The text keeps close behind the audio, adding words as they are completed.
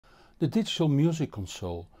The digital music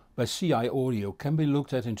console by CI Audio can be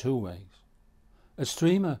looked at in two ways. A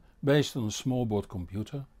streamer based on a small board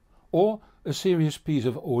computer, or a serious piece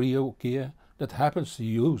of audio gear that happens to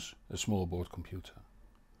use a small board computer.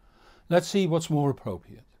 Let's see what's more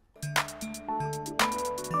appropriate.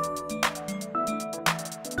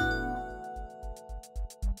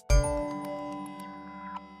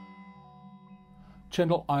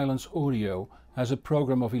 Channel Islands Audio has a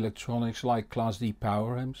program of electronics like Class D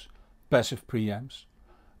power amps, passive preamps,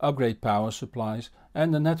 upgrade power supplies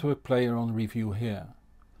and the network player on review here.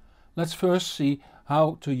 Let's first see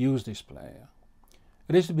how to use this player.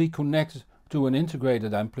 It is to be connected to an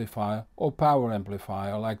integrated amplifier or power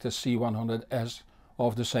amplifier like the C100S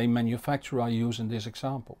of the same manufacturer I use in this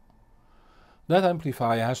example. That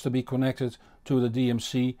amplifier has to be connected to the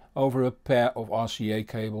DMC over a pair of RCA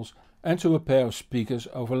cables and to a pair of speakers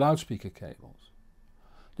over loudspeaker cables.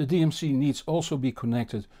 The DMC needs also be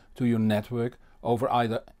connected to your network over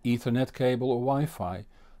either Ethernet cable or Wi-Fi,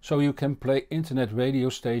 so you can play internet radio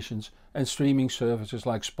stations and streaming services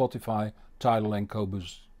like Spotify, Tidal and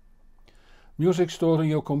Qobuz. Music stored on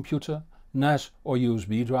your computer, NAS or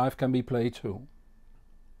USB drive can be played too.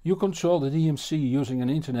 You control the DMC using an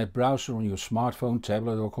internet browser on your smartphone,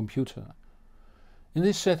 tablet or computer. In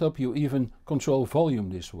this setup you even control volume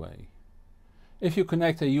this way. If you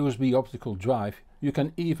connect a USB optical drive, you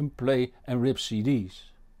can even play and rip CDs.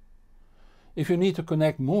 If you need to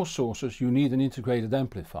connect more sources, you need an integrated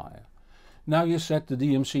amplifier. Now you set the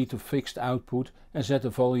DMC to fixed output and set the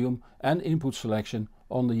volume and input selection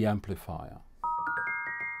on the amplifier.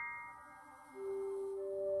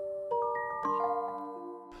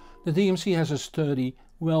 The DMC has a sturdy,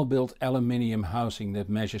 well-built aluminium housing that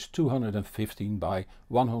measures 215 by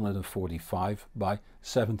 145 by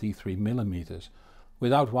 73 mm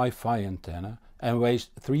without Wi-Fi antenna and weighs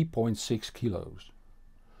 3.6 kilos.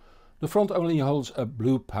 The front only holds a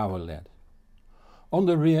blue power LED. On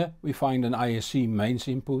the rear we find an ISC mains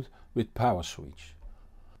input with power switch.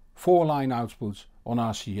 4 line outputs on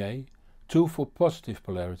RCA, 2 for positive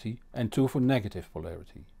polarity and 2 for negative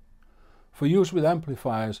polarity. For use with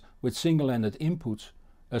amplifiers with single-ended inputs,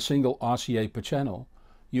 a single RCA per channel,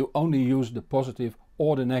 you only use the positive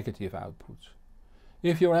or the negative outputs.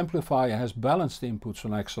 If your amplifier has balanced inputs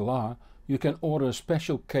on XLR, you can order a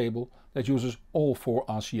special cable that uses all 4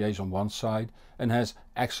 RCAs on one side and has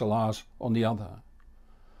XLRs on the other.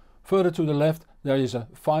 Further to the left there is a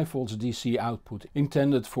 5V DC output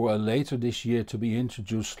intended for a later this year to be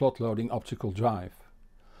introduced slot loading optical drive.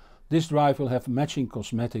 This drive will have matching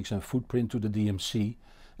cosmetics and footprint to the DMC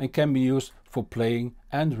and can be used for playing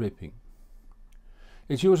and ripping.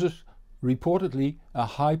 It uses reportedly a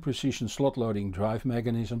high precision slot loading drive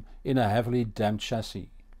mechanism in a heavily damped chassis.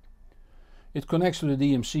 It connects to the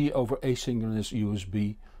DMC over asynchronous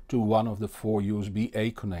USB to one of the 4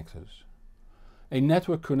 USB-A connectors. A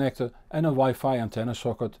network connector and a Wi-Fi antenna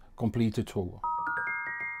socket complete the tour.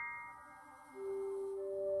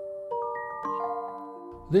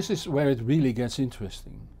 This is where it really gets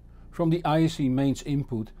interesting. From the ISC mains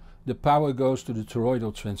input, the power goes to the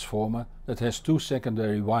toroidal transformer that has 2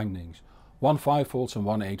 secondary windings, one 5V and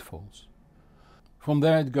one 8V. From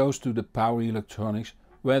there it goes to the power electronics,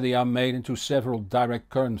 where they are made into several direct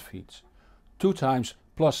current feeds, 2 times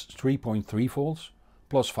plus 3.3V,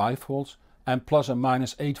 plus 5V and plus and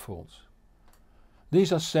minus 8V.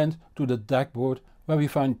 These are sent to the DAC board, where we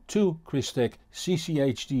find 2 Crystec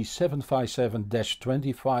CCHD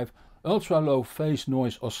 757-25 ultra-low phase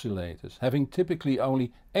noise oscillators, having typically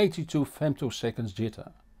only 82 femtoseconds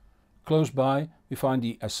jitter. Close by we find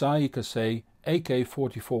the Asahi Kasei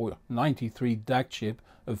AK4493 DAC chip,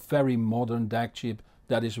 a very modern DAC chip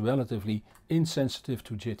that is relatively insensitive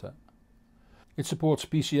to jitter. It supports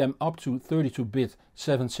PCM up to 32-bit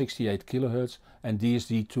 768 kHz and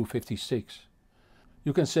DSD 256.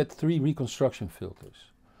 You can set 3 reconstruction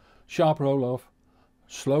filters: sharp roll-off,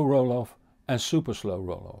 slow roll-off and super slow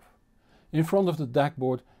roll-off. In front of the DAC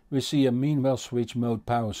board we see a mean-well switch mode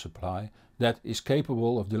power supply that is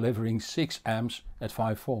capable of delivering 6 amps at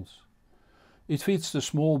 5V. It feeds the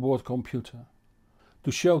small board computer.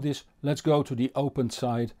 To show this, let's go to the open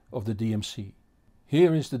side of the DMC.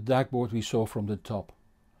 Here is the DAC board we saw from the top.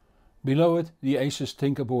 Below it the Asus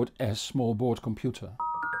Tinkerboard S small board computer.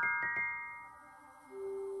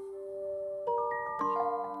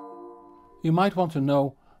 You might want to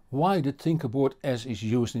know why the Tinkerboard S is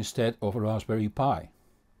used instead of a Raspberry Pi.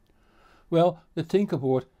 Well, the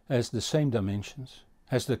Tinkerboard has the same dimensions,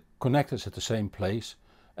 has the connectors at the same place,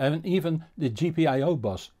 and even the GPIO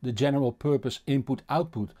bus, the general purpose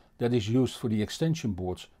input-output that is used for the extension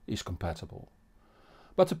boards, is compatible.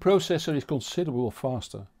 But the processor is considerably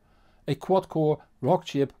faster, a quad-core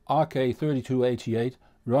Rockchip RK3288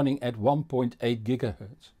 running at 1.8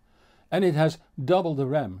 GHz, and it has double the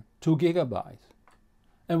RAM, 2 GB.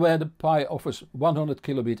 And where the Pi offers 100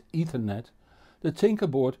 kilobit Ethernet, the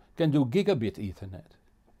Tinkerboard can do gigabit Ethernet.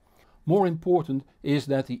 More important is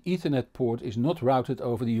that the Ethernet port is not routed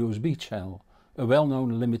over the USB channel, a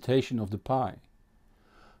well-known limitation of the Pi.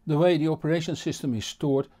 The way the operation system is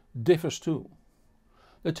stored differs too.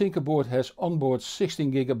 The Tinkerboard has onboard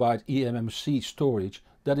 16 GB eMMC storage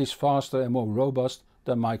that is faster and more robust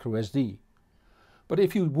than microSD. But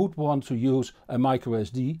if you would want to use a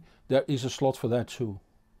microSD, there is a slot for that too.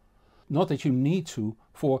 Not that you need to,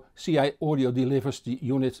 for CI Audio delivers the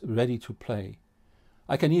unit ready to play.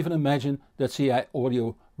 I can even imagine that CI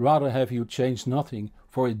Audio rather have you change nothing,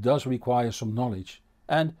 for it does require some knowledge,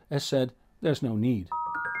 and as said, there's no need.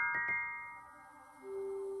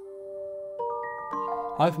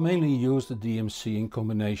 I've mainly used the DMC in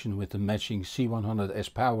combination with the matching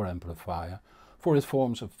C100S power amplifier, for it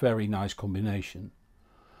forms a very nice combination.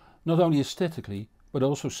 Not only aesthetically, but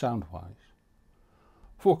also sound-wise.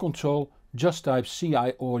 For control, just type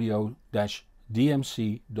CI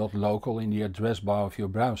Audio-DMC.local in the address bar of your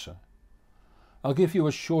browser. I'll give you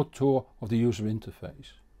a short tour of the user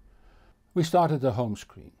interface. We start at the home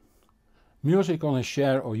screen. Music on a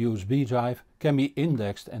share or USB drive can be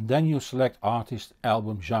indexed, and then you select artist,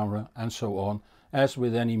 album, genre and so on, as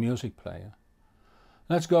with any music player.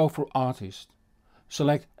 Let's go for artist.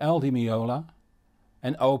 Select El Di Meola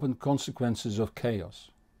and open Consequences of Chaos.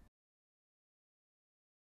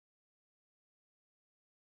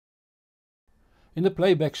 In the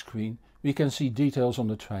playback screen we can see details on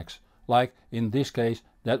the tracks, like in this case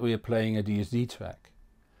that we are playing a DSD track.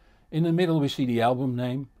 In the middle we see the album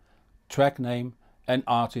name, track name and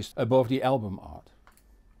artist above the album art.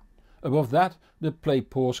 Above that the play,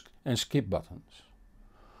 pause and skip buttons.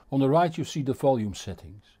 On the right you see the volume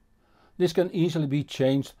settings. This can easily be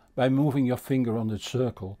changed by moving your finger on the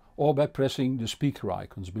circle or by pressing the speaker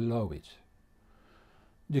icons below it.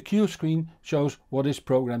 The cue screen shows what is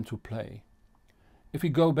programmed to play. If we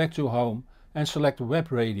go back to home and select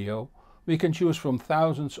web radio, we can choose from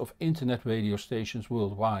thousands of internet radio stations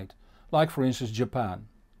worldwide, like for instance Japan.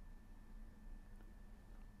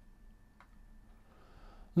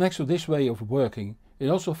 Next to this way of working, it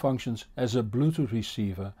also functions as a Bluetooth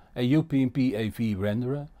receiver, a UPnP AV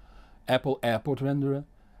renderer, Apple AirPort renderer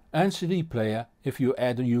and CD player if you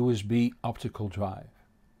add a USB optical drive.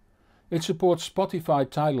 It supports Spotify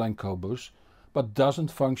Tidal and Qobuz, but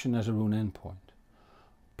doesn't function as a Roon endpoint.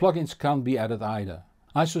 Plugins can't be added either.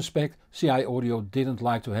 I suspect CI Audio didn't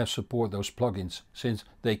like to have support those plugins, since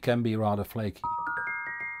they can be rather flaky.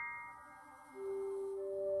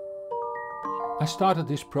 I started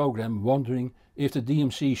this program wondering if the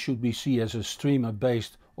DMC should be seen as a streamer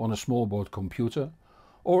based on a small board computer,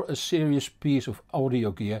 or a serious piece of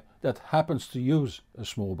audio gear that happens to use a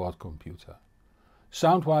small board computer.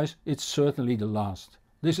 Sound-wise it's certainly the last.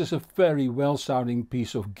 This is a very well sounding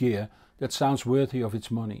piece of gear that sounds worthy of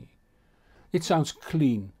its money. It sounds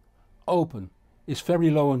clean, open, is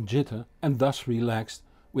very low on jitter and thus relaxed,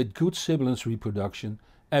 with good sibilance reproduction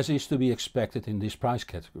as is to be expected in this price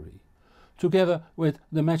category. Together with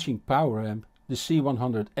the matching power amp, the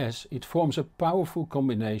C100S, it forms a powerful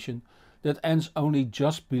combination that ends only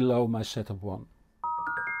just below my Setup 1.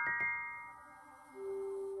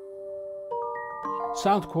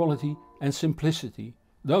 Sound quality and simplicity,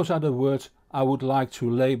 those are the words I would like to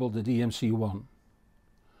label the DMC-1.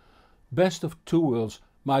 Best of two worlds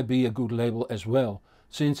might be a good label as well,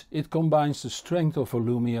 since it combines the strength of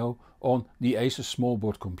Volumio on the Acer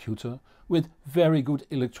smallboard computer with very good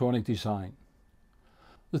electronic design.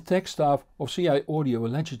 The tech staff of CI Audio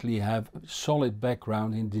allegedly have a solid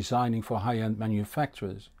background in designing for high-end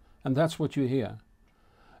manufacturers, and that's what you hear.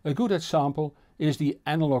 A good example is the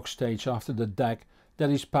analog stage after the DAC that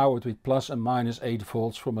is powered with plus and minus 8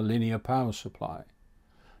 volts from a linear power supply.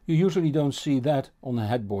 You usually don't see that on the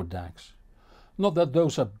headboard DACs. Not that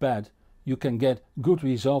those are bad, you can get good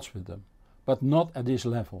results with them, but not at this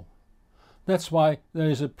level. That's why there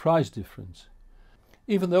is a price difference.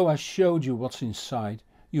 Even though I showed you what's inside,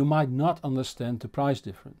 you might not understand the price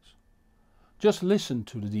difference. Just listen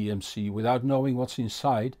to the DMC without knowing what's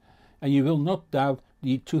inside and you will not doubt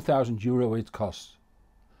the €2000 it costs.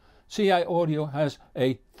 CI Audio has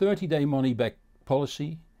a 30-day money-back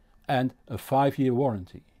policy and a 5-year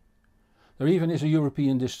warranty. There even is a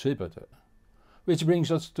European distributor. Which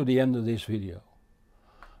brings us to the end of this video.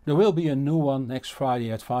 There will be a new one next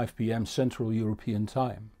Friday at 5 PM Central European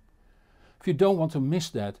Time. If you don't want to miss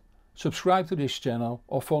that, subscribe to this channel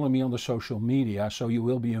or follow me on the social media so you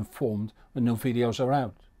will be informed when new videos are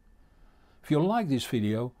out. If you like this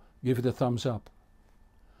video, give it a thumbs up.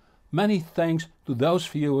 Many thanks to those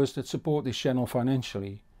viewers that support this channel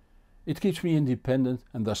financially. It keeps me independent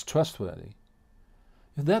and thus trustworthy.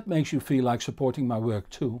 If that makes you feel like supporting my work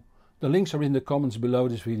too, the links are in the comments below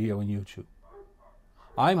this video on YouTube.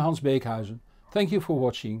 I'm Hans Beekhuizen, thank you for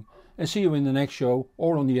watching and see you in the next show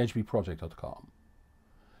or on thehbproject.com.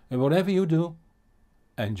 And whatever you do,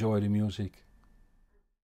 enjoy the music.